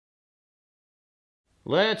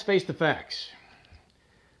Let's face the facts.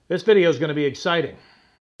 This video is going to be exciting.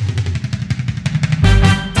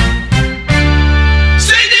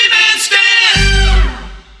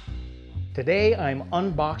 Today I'm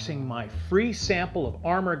unboxing my free sample of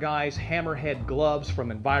Armor Guy's Hammerhead gloves from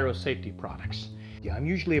Enviro Safety Products. Yeah, I'm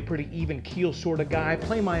usually a pretty even keel sort of guy,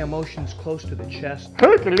 play my emotions close to the chest.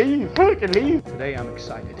 Hercules, Hercules! Today I'm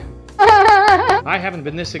excited. I haven't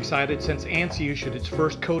been this excited since ANSI issued its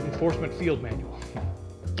first code enforcement field manual.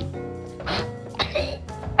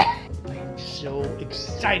 I'm so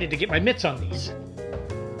excited to get my mitts on these.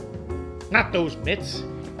 Not those mitts,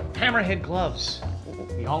 Hammerhead gloves.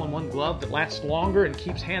 The all-in-one glove that lasts longer and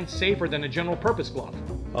keeps hands safer than a general-purpose glove.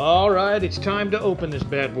 All right, it's time to open this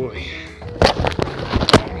bad boy.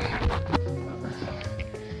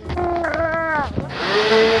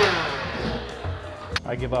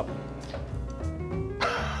 I give up.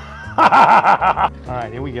 All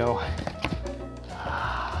right, here we go.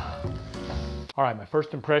 All right, my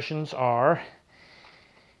first impressions are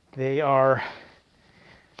they're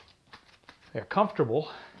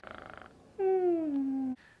comfortable.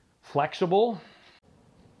 Flexible,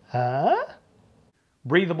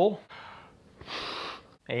 breathable,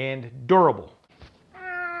 and durable.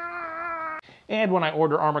 And when I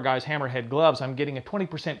order Armor Guy's Hammerhead gloves, I'm getting a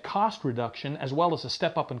 20% cost reduction as well as a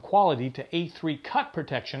step up in quality to A3 cut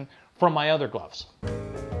protection from my other gloves.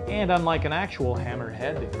 And unlike an actual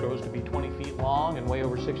Hammerhead that grows to be 20 feet long and weigh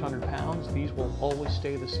over 600 pounds, these will always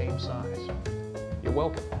stay the same size. You're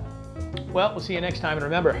welcome. Well, we'll see you next time, and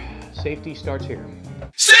remember, safety starts here.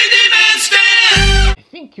 I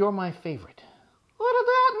think you're my favorite. What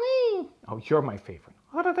about me? Oh, you're my favorite.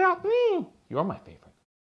 What about me? You're my favorite.